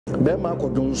Bema ko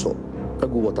Johnson, I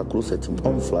go water closet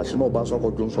on flash, no bass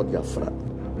or Johnson Diafra.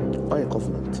 By a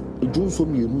covenant.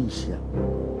 Johnson, you know, here.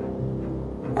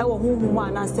 I will whom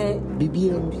one I say,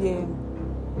 BBM.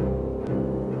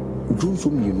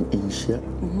 Johnson, you know, in share.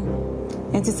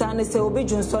 And to say, Obi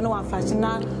Johnson, one fashion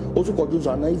now. Also, called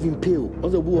Johnson, not even pale.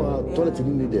 Other who are toilet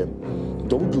in them.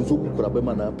 Don't Johnson could have been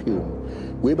an appeal.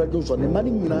 Weber Johnson, the money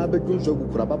in our bedrooms of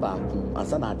Kurababa,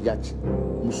 as an adiach.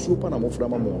 Monsieur Panamo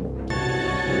from a mono.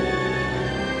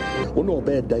 Oh, no,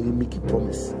 bad that you make a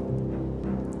promise.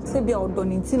 Say, be out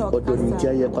done in Tino or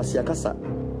Donintia Quasiacasa.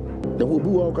 The who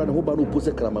walk and who banu pose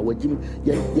crama where Jimmy,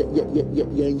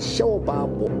 ye show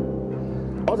babo.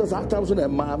 Others are times when a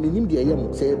mammy in the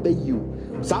AM say, obey you.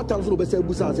 Sometimes will be said,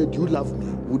 do you love me?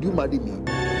 Would you marry me?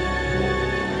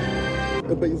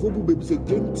 But if you baby say,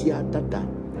 Gentia Tata.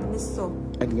 So,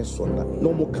 and yes, son,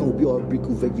 no more can be our big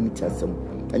virginity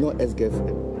and your ex girlfriend.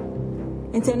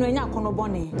 And then when you're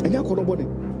Conoboni, and you're Conoboni.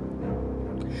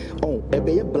 Oh,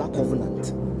 a black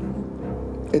covenant.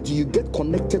 And you get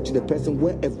connected to the person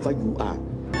wherever you are.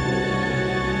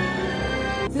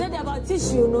 Today about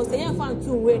tissue, no, say I found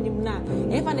two when him now.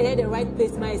 If I had the right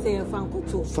place, my say I found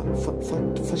two. For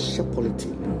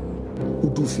politics, who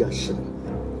do fashion.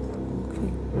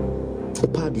 Okay. A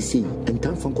party say, and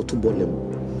time from to bolem.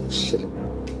 Shilling.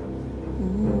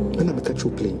 And I catch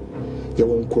you playing. You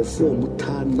won't call for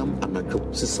Mutanam and a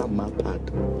joke, Sisama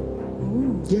pad.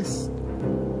 Yes.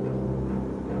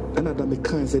 And I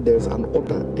can say there's an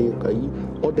order,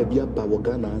 order be up by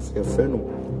Waganas, a friend,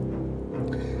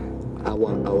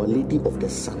 our Lady of the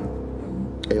Sun,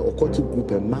 a occultic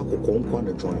group, and Marco Conquan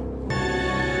to join.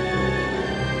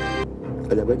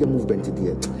 And the regular movement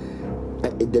here.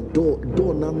 The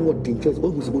door now more dangerous.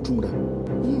 What was about to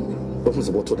what was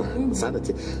about to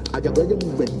sanity? Ajagurajah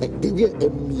movement, a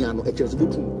miano, a chess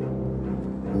book.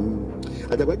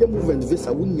 Ajagurajah movement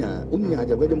visa, unya,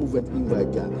 Ajagurajah movement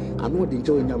invite ya. I know the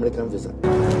enjoy in American visa.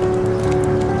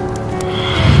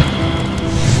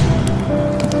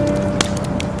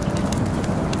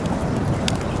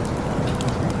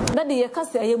 That the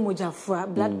Yakasa Mujafra,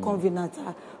 blood covenant,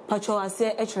 Pacho, I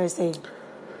say, HRSA.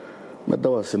 But that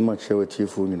was in much with you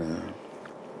for me.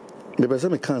 The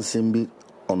person can't seem be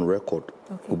on record.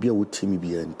 Will be a wood team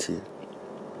be anti.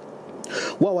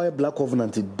 Why black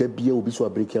covenant Debbie will be so a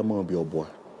break your mom be your boy?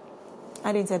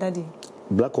 I didn't say daddy.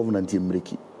 Black covenant in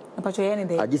breaky.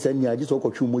 I just said, I just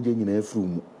talk to Moja in a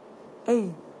room.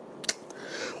 Hey,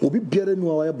 will be better than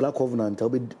our black covenant. I'll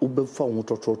be found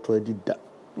to did that.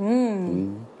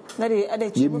 Daddy, I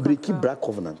did breaky black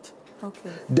covenant.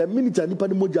 Okay. The minute I nipa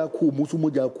moja ku musu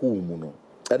moja ku muno.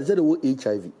 I said the word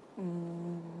HIV.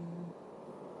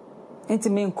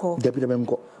 Intimenko. Deputy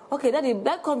memko. Okay, that is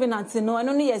black covenant. No, I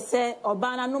only say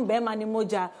Obana no be mani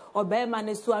moja or be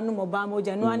mani su anu moba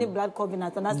moja. No any black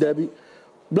covenant. And that's Debbie.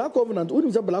 Black covenant. When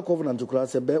you say black covenant to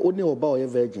class, be only oba or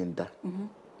virgin da.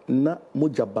 Na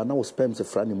moja bana o sperm se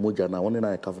frani moja na one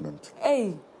na covenant.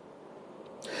 Hey.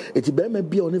 Eti be me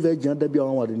be only virgin da be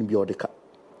on wade ni be odeka.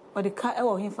 Or the car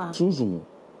or him fan. Sunsun.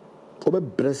 Obe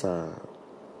bresa.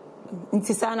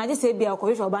 Intisa na just say be a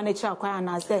coach or banature kwa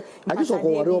na say. I just go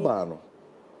worry oba no.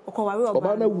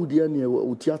 Oba na wudi ani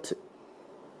utiate.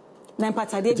 Na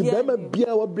empata de bia. Ti be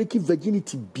bia wa break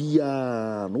virginity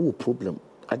bia no problem.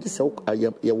 I just say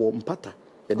ye wo mpata.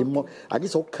 Ye de mo I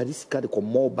just say carry sika de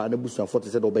komo ba na busu 40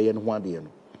 said obeye no ho ade no.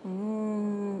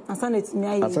 Asanet mi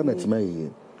ayi. Asanet mi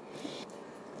ayi.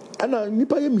 Ana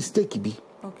nipa ye mistake bi.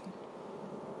 Okay.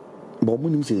 But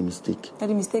when you say mistake, the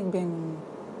mistake ben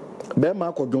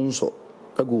Marco Johnson,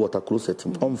 I go water closet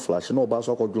on flash, no bass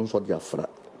or Johnson Diafra.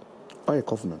 I a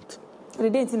covenant. The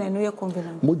date in a new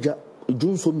covenant. Moja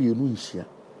Johnson, you know, here.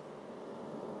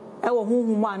 I will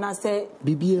whom man I say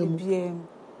BBM.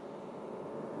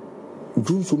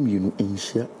 Johnson, you know, in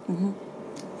here.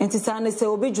 And to say,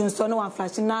 Obi Johnson, one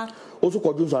flashing now. Also,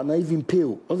 called Johnson, not even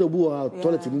pale. Other who are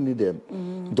toilet in them.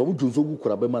 Don't Johnson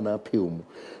could have been a pale.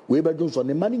 Weber Johnson,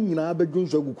 the money in our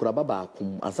bedrooms could have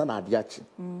bakum as an adiachi.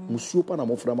 Monsieur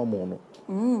Panamo from a mono.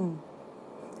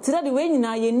 Today, the way you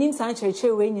know, your name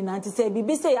sanctuary when you know to say,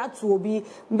 Bibi say, I will be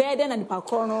better than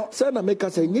Pacono. Sana make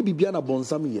us say, maybe Biana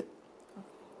Bonsam ye.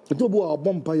 It will be a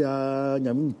bompire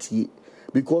Yaminti.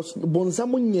 Because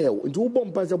Bonsamun yell, it will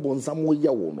bompire Bonsam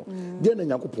yawono. Then a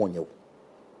Yakuponio.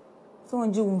 So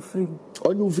on you free.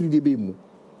 On you free the beam.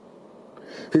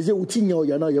 He said, Utinho,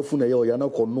 Yana, Yafuna, Yana,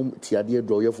 Conum, Tiadia,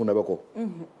 draw your Funabako.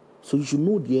 So you should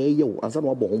know the air and some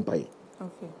bomb pie.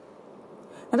 Okay.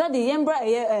 And that the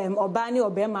Yembra or Bani or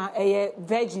Bema a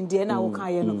virgin dear now,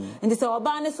 Kayano. And this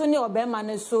Obana Sunny or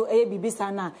Bema so a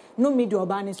Bibisana, no middle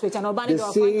Obani switch and Obani.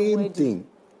 The same thing.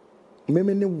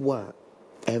 Memene wa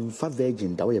Emfa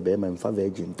virgin da we be ma emfa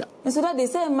virgin da. And so that they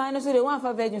say man so they want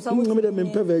for virgin so me dem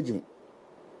emfa virgin.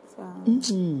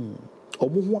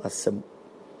 Omo ho asem.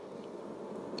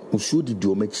 Usu di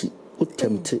omachi o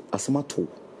tempt asemato.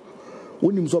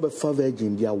 Wonim so be fa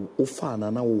virgin dia wo fa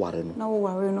na wo ware no. Na wo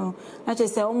ware no. Na che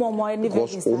say omo any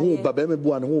virgin say. Oho ba be me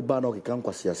bu an ho ba na okeka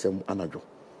nkwase asem anadwo.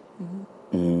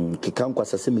 Keka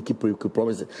nkwase asem make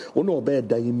promise. Ono obe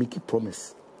da you make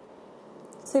promise.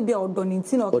 Se bia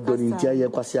odoninti na okasa. Odoninti aye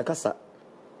kwase akasa.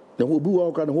 Na ho bi wo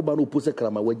okra na ho ba na opose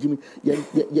krama wagimi ye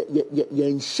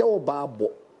nhye oba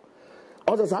abo.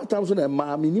 Also sometimes when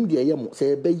ma minim de ye mo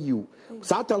say be you.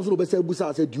 Sometimes when be say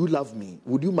busa say do you love me?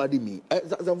 Would you marry me?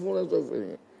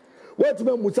 What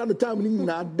me musa the time ni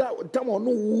na time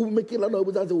no make it la no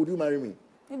busa say would you marry me?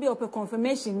 Maybe open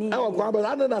confirmation ni.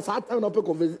 I na time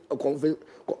open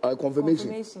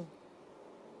confirmation.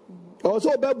 Also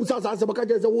be busa say baka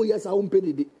say oh yes I won't pay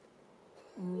the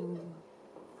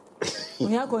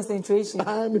we have concentration.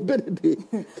 I'm penny.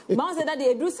 Mama said that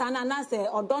they do sana na say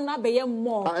odona be ye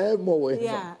more. I have more.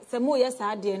 Yeah, say more yes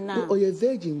ade na. Oh ye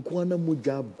virgin kwana mu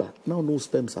jaba. Now no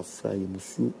sperms are fry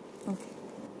musu.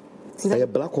 Okay.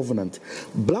 Black covenant.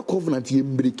 Black covenant ye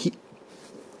mbriki.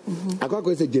 I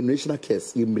go say generational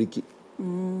curse ye mbriki.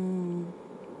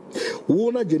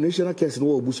 Wona generational curse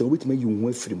no obuso wit me you ho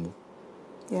afiri mu.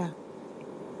 Yeah.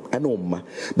 I know ma.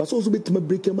 But so bit me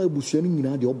break my busu ni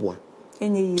nyina de oboa.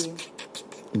 Enye.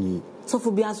 So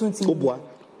for be asunti. Oboa.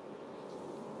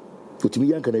 Otimi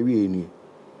yanka na wie ni.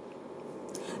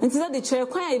 Nti that the chair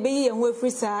kwan e be ye ho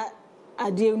afiri sa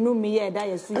ade no me ye da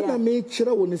yesu ya. Na me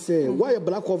kire wo ni say why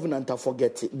black covenant I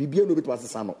forget it. Bibia no bit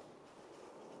pasesa no.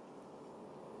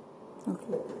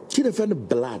 Okay. Kire friend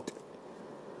blood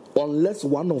unless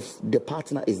one of the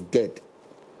partner is dead.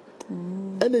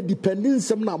 And the dependence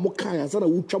some na mo kan ansa na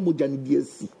wutwa mogya ne di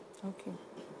asi. Okay.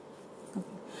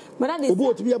 But that is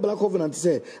obo to be a black covenant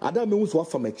say adam me so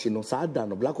afa machi no sa ada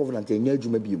no black covenant enya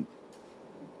adwuma biom.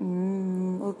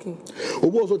 Okay.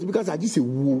 Obo so to because I just say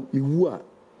wu me wu a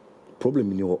problem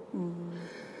ni ho.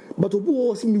 But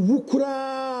obo so me wu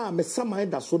kura me saman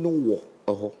da so no wo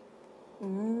ho.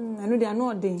 Anu dia no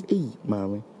odin.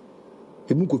 Maame.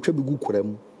 Emu ko twa bi gu kura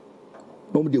mu.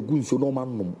 No me de gu nso no ma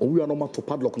nom. Owi no ma to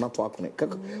padlock na to akone.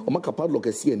 O ma ka padlock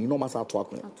asi ani no ma sa to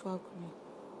akone.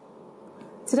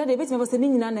 Tira de beti me bose ni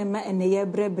nyina na ma ene ye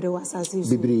brebre wasase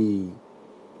so. Bebre.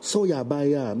 So ya ba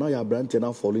ya na ya branch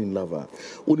na fall in love.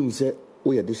 Onim say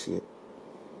o ye de hye.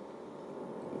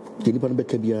 Ke nipa no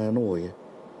beka bia na o ye.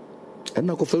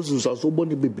 Enna ko fel so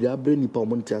boni bebre abre nipa o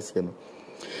monte ase no.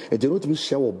 E je no timi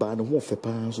hye wo ba no ho fe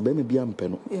pa so be me bia mpe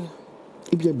no. Yeah.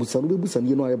 E bia busa no be busa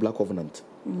ni no aye black covenant.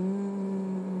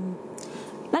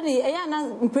 Na de eya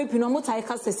na mprepi no mo tai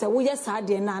ka sese wo ye sa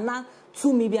de na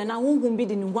to me bia na honhom bi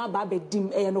de ni ho aba bedim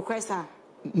no kresa.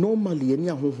 Normally any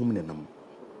honhom ne nam.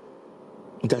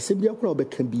 Nta se bia kura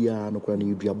obeka bia no kura na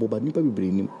yedua boba nipa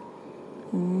bebre nim.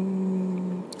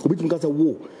 Obitum ka sa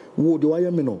wo de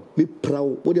waya me no me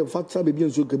prawo wo de fatsa be bia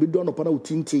nso ka be do no pa na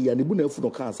utinti ya ne bu na afu no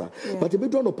kansa. But be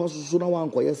do no pa so na wan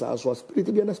koye sa so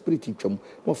spirit bia na spirit twam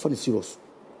no fa ne serious.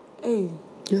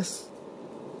 Yes.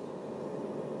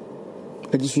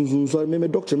 So me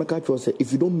doctor make actually say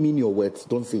if you don't mean your words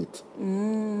don't say it.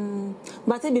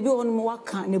 But baby on mo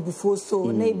waka na bufo so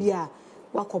na bia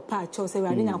wakopa cho say we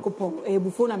ade yakopon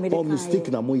bufo na medical. Mistake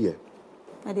na mo ye.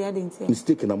 Ade ntia.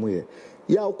 Mistake na mo ye.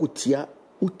 Ya okotia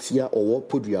utia owo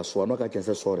podua so no ka chen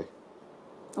say sorry.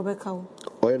 Obeka wo.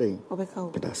 Oyere. Obeka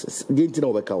wo. That's the ntina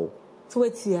obeka wo. So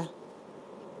wetia.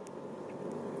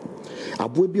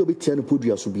 Abo bi obetia no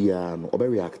podua so bia no obe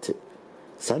react.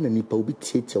 Sana nipa obi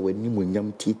tietia wani mo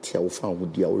nyam tietia wo fa ho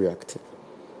dia wo react.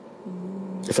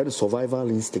 If any survival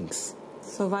instincts.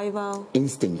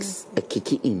 A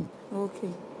kick in. Okay.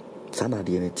 Sana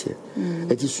de netie.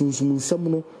 It is sunsum nsam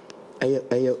no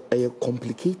ay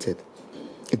complicated.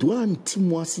 It one team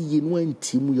wasi ye no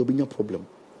antim you be problem.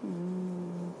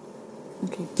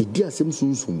 Okay. It dia sem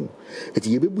sunsum. It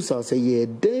ye bebusa say ye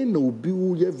den na obi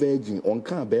wo ye virgin on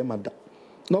kan be ma da.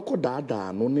 No ko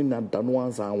da no ne na da no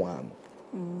ansa wan.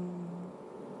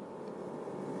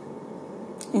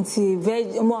 Nti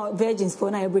virgins for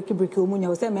na break omunya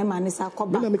o say me ma ne sa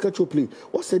koba na make a play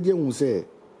what said you say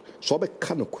so be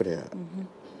ka no kore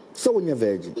so when you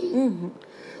virgin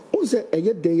o say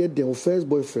eye dey o first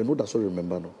boyfriend no da so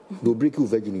remember no do break your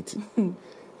virginity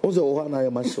o say o na ya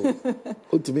ma show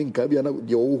o timi nka bia na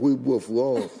de o ho ebu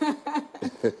afu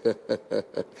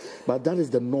but that is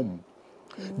the norm.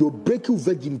 Do break your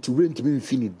virginity when to be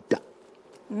infinite da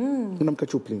I'm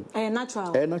catch you playing.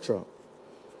 Natural.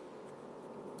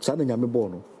 Sana nyame bo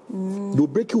no. They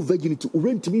break your virginity.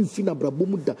 Rent me fina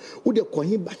brabomuda. Would you call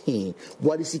him by him?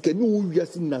 What is he can you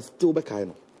just in a still back?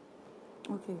 Okay.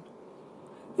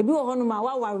 If you want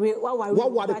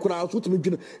what the crowd with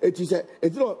me, it is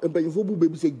it's not a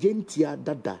baby say gentia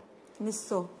dada. Miss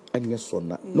so. And yes,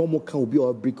 son, no more can be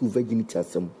or break your virginity as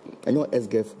some and your ex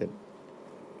girlfriend.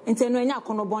 And then when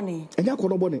you're bonnet. And you're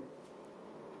bonnet.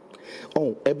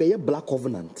 Oh, a black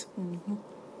covenant.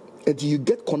 And you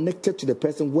get connected to the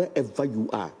person wherever you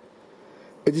are.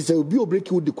 It is a bio break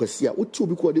you the question. What you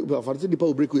be called the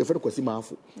power break you a friend question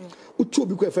marful. What you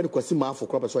be a friend question marful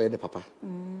crop as well, papa.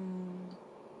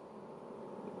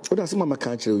 What does Mamma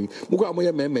can't tell you? Muga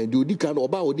moya men do dican or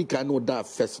bow dican or that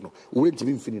first no. Wait to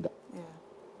be infinite.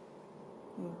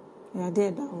 Yeah,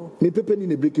 dead. Me pepe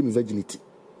in a breaking virginity.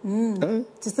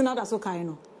 It's not so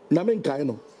kind. Namen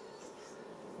Kaino.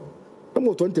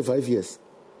 I'm 25 years.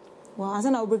 Well, I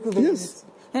said I'll break you. Yes.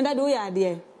 And I do ya,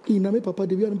 dear. Iname papa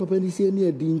de bian papa ni se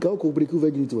near dinka ko break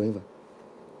virginity whatever.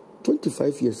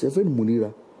 25 years, a friend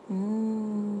Munira.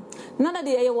 None of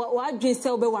the what dream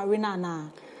sell be warina na.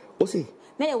 O say,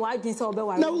 nay, why dream sell be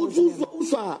warina. Now,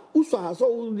 Usa, so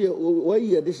why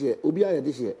year this year, Obia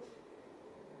this year.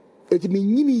 It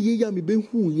mean ye yammy ben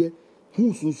who ye,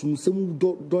 who soon some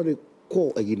dollar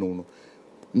call a no,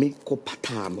 make co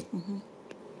patano.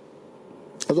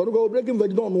 As I go breaking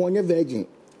virgin on 1 year virgin.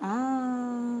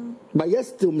 But yes,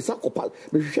 still Misako, but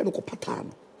you shall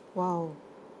patan. Wow.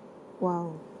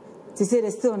 To say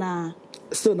the still now.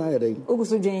 Still now,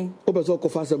 Ogusu Jane. Obeso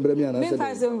fast and Bremian. Me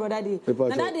fast and daddy.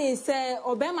 Daddy say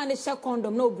Obama ne share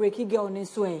condom no breaking girl in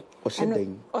swear. Or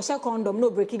share condom no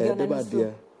breaking girl in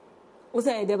swear. Who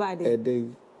say the body? A day.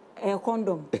 A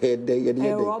condom. A day.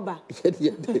 A rubber.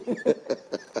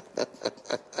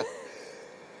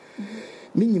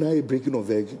 Nina breaking of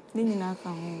virgin.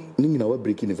 Nina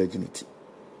breaking the virginity.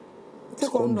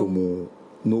 Condom,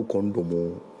 no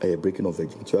condom, a breaking of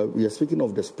virginity. We are speaking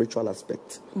of the spiritual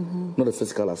aspect, not the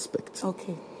physical aspect.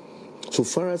 Okay. So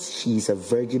far as she is a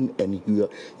virgin and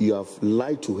you have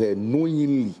lied to her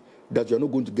knowingly that you are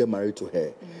not going to get married to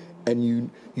her,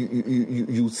 and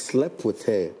you slept with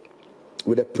her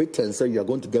with a pretense that you are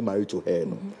going to get married to her.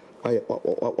 Okay.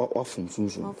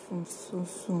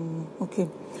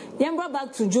 Yamba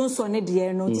back to Johnson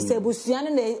dear no to say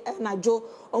Busian na Jo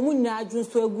omunya adwun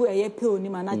so agu eye pe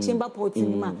onima na chamber pot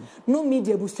onima no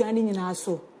media Busian nyina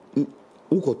so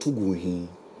uko tugu he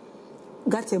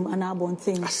gatem ana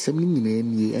bonten asem nyina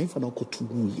enie en fa na uko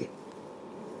tugu ye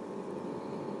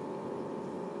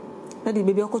na di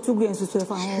baby uko tugu en so so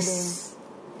fa ho be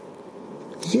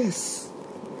yes.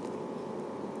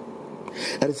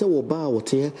 And it's about what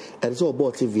here, and it's all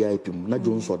about VIP, not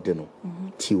Jones or Deno.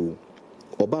 Tio.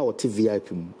 About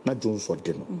VIP, not Jones or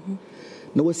Deno.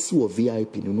 No, I see what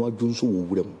VIP, no Jones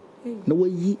would them. No way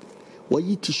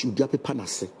ye tissue, Jappy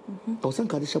Panasse. I was some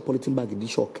kind of polythene bag in the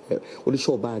shock, or the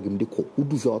show bag in the coat, who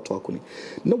do your talking.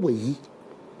 No way ye,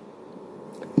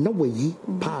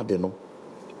 pardon.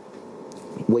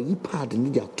 Where ye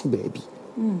pardon, you are two baby.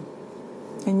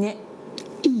 And yet,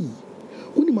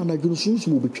 when the man I do soon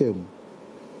will be cham.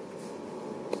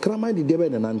 Cramai the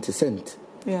devil and anti-cent.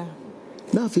 Yeah.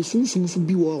 Now, if you soon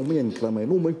be war, me and Cramai,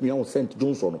 no make me out St.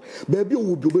 Johnson. Baby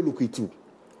will be look at you.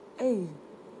 Hey.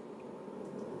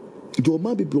 Your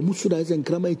mammy Blomusuda and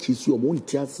Cramai kiss your own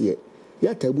tears here.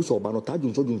 Ya tabus or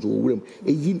Banotajun Sojun William,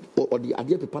 a yin or the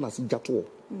idea of Panas Jato.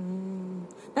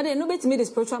 Now they know better me the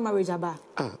spiritual marriage about.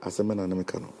 As a man and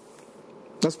American.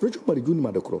 That's spiritual marriage, you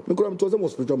mother crop. No, I'm told them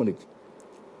was spiritual marriage.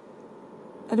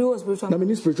 I do was spiritual. I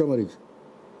mean, spiritual marriage.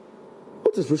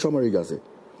 What is spiritual marriage? I say.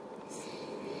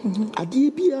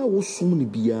 Adi bia wo sum ni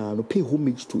bia no pay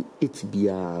homage to it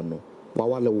bia no.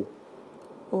 Wawale.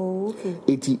 Oh, okay.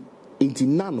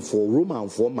 89 for Roman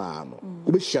for man.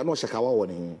 Obe hia no shakawa wo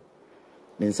ne.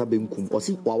 Ne nsa benkum.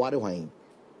 Osi waware hwan.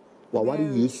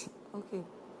 Waware Yesu. Okay.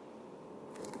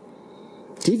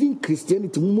 Even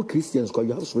Christianity, more Christians, because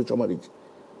you have spiritual marriage.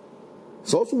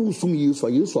 So also we sum Yesu,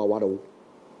 Yesu aware.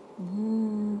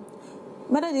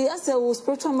 But I say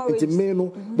spiritual marriage. It's me no.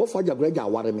 But for Ajagurajah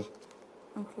aware me.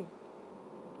 Okay.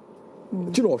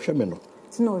 Do you know shame no? Do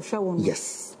you know shame?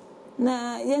 Yes.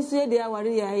 Na yensu de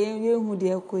aware ya yenhu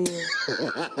de ekoye.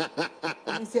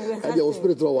 Aja o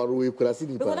spiritual aware we kura si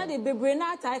nipa. Because that the bebre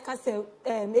na ata ka say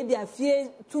maybe afie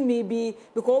to me be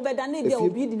because obeda na dia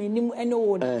obi di nanim ene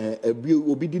wo da.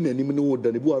 Obi di nanim ne wo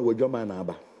da ne bu wadwama na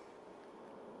aba.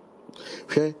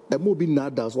 Hwe e mo bi na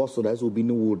da so so da so obi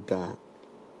ne wo da.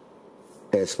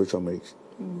 Spiritual marriage.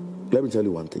 Let me tell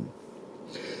you one thing.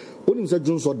 When you say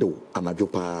Jones or do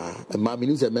anajopa, a man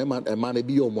means a man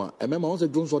be your one. A man wants a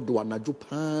Jones or do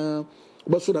anajopa,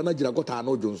 but so that I got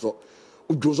no Jones.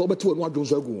 Jones over to one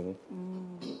Jones ago.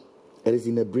 It is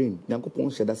in the brain.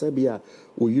 Yankopon said, that's a be a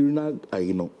urinal,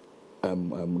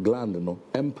 gland,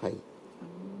 empire.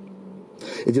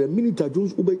 It's a minute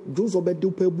Jones over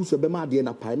do pebbles of Bemadi and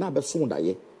a pineapple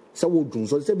sonda. So Jones,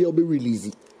 so say, be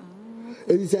released.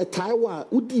 It is a Taiwan,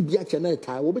 would be a channel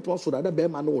Taiwan, but also that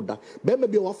Bema order. Bema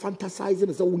be all fantasizing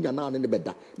as a woman now in the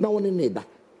bed. Now on in neighbor.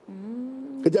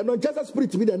 It's not just a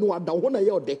spirit to be the no one down one a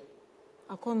year day.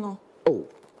 I can't know. Oh,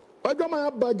 I don't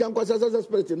have bad junk as a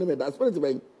spirit in the bed. That's spirit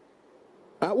bank.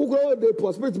 I will go the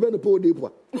poor spirit bend the poor deep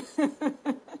one.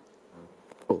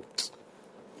 Oh,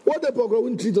 what the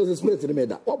program treat us a spirit in the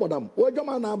bed? What about them? What your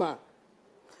man about?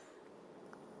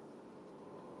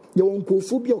 You won't go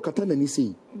phobia or Katana and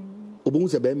see.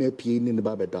 Obun's a bear peeing in the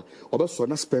barbeta, or best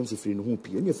one expensive in whom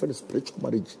pee, and your friend spiritual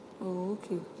marriage. Oh,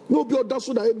 okay. No, be that's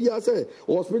what I say,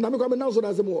 or spring. I'm coming now, so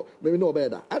that's more, maybe no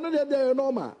better. I know they're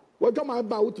normal. What come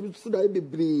about should I be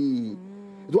breed?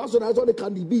 It was when I saw the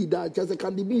candy bee that just a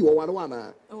candy bee or one.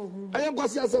 I am going to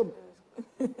say some.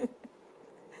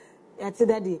 That's it,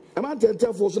 Daddy. I'm not telling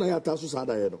you for I have to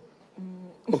say.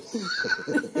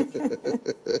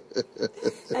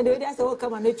 And that's all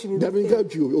come and let you. That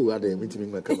means you. Oh, I didn't mean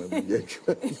to come and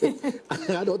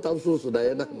I don't have so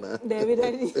Diana. David,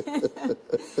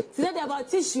 say about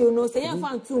tissue, no, say I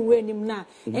found two when him now.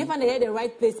 If I had the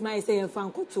right place, my say I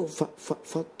found two. For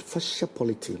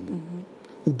shapolity,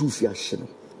 who do fashion.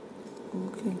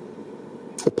 Okay.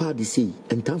 A party see,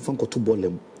 and time for to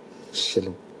bolem.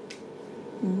 Shallow.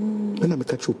 When I'm a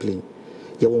catch you playing.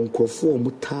 You won't call for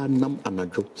mutanam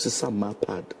anajo, Sisama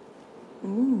pad.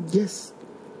 Yes.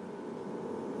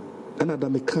 Another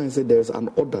mechanic said there's an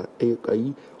order,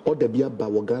 order be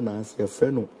about Wagana as your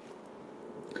friend.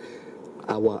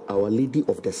 Our Lady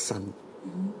of the Sun,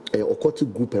 a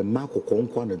occultic group, and Marco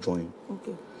Conquana join.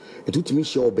 Okay. It took me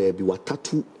sure, baby, what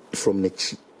tattoo from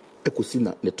Nechi,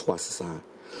 Ecosina, Netwasa.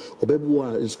 Or baby,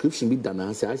 what inscription be done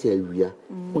as I say, area,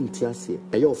 one tiasi,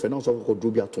 a your friend also called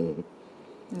Drubia Tone.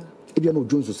 If you know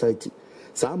Joint Society,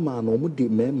 some man or moody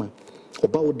member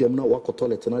about them now walk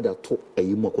toilet and other talk a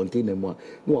more container more.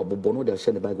 No, but bono their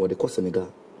shed bag or the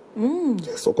Cosenegal.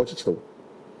 Yes, or coach.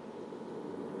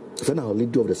 If I now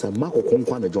lead of the same Marco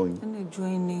Conquana join.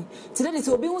 So that is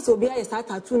so be I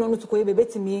start at 2 no to go baby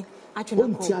to me.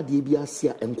 Actually, Tia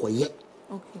Dibiasia and quiet.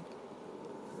 Okay.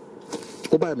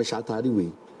 Go by me shot way.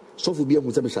 So for being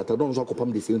with a shatter, don't talk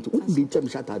upon the same to be time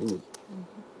shot away.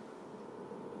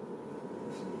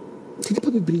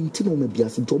 People bring Tino maybe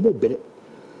as into more better.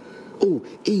 Oh,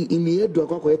 in the head, do I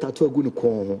got a tattoo going to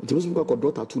call? The person got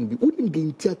a tattoo. Be wouldn't be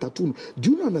in tattoo.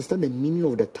 Do you understand the meaning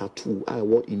of the tattoo I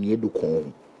want in the head to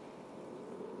call?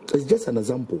 It's just an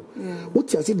example.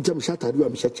 What you see the jump shot, I do.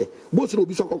 I'm sure. Both will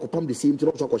be so called the same to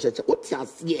not talk. What you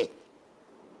see?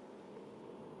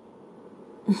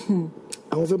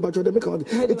 I was about to make out.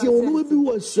 If you know, maybe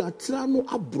was Shatrano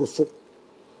Abroso.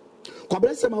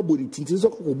 Kwabrasema boniti nti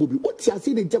soko ko bobi oti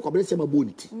ase de ntia kwabrasema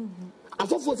boniti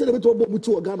asofo se de beto bobu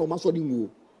ti oga no maso ni mu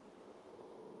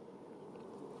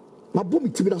ma bomi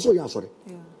ti bi na so ya sore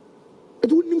e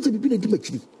do nim se bibi na di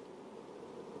machiri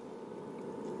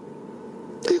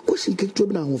e question ke to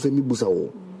bi na ho fe mi busa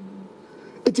wo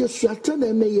e ti suata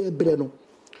na me ye bre no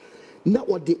na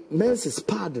odi menses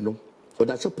pad no or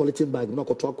that's a politin bag, no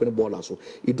talk when ball so.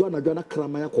 You don't know a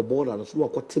cramaya ko ball and so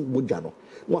what mujano.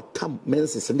 What tam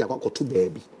menses and ya to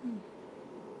baby.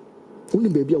 Only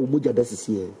baby will muja this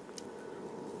here.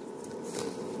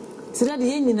 So that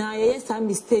the ending I some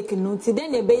mistake no. See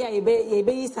then ye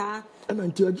be sir. And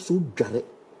until I so jarre.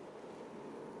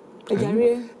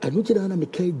 Jarre. I know that I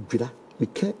make jira. We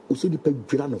can't also depend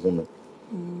jira no hono.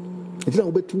 It's not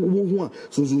about to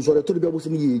so the told people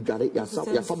saying you got it, your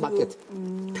farm market.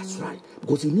 That's right.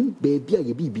 Because you need baby,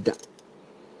 you be that.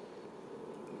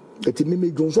 It's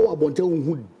me Jones so about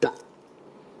who that.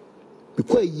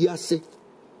 Because yes,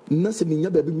 nothing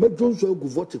in baby, my Jones so go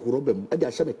vote to Robin, and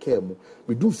I shall make care.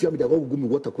 We do fear me that will go me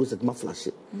water close at my flash.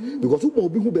 Because who will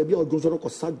be who baby or Jones or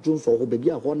Sad Jones or baby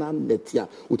a Hona netia,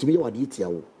 which me or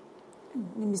detail.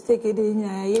 Mistake it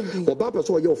or Baba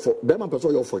saw your for Bama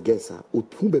person your for guess, or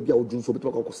who baby or Jones so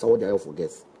talk of Saudi for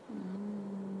guess.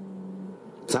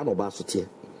 Son of Basso. Okay.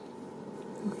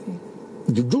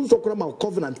 The Jones of Crama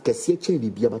covenant can see a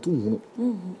change be about two.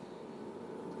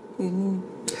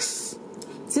 Yes.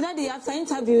 See that the after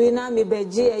interviewing me by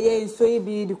J. So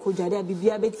be the Kojada be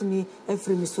a bit me a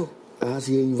free so. As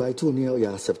you invite to near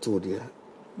your accept, dear.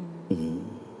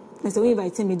 So we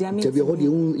invite me, dear.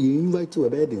 You invite to a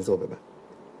bed in Sober.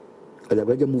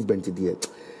 Ajagurajah movement, dear.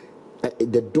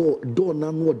 The door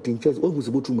now what dangers. What was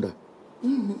about to murder?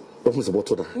 What was about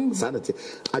to that? Sanity.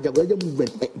 Ajagurajah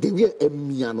movement. They were a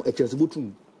miano, a chance about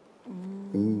to.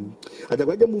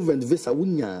 Ajagurajah movement visa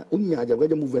unya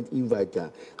Ajagurajah movement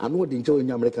invite I know the enjoy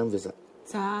American visa.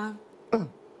 Sir.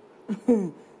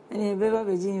 And never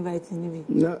be inviting me.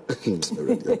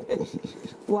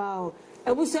 Wow.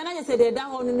 I was saying I said that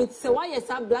on say why is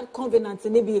that blood covenant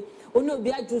maybe ono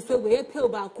be adu so we pay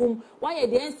bakum why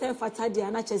the Nsem fatadi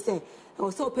and actually say I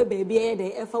was so pay baby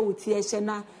the efa wuti ehye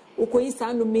na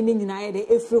ukoyisa no mini nyina ye de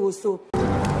efri wo so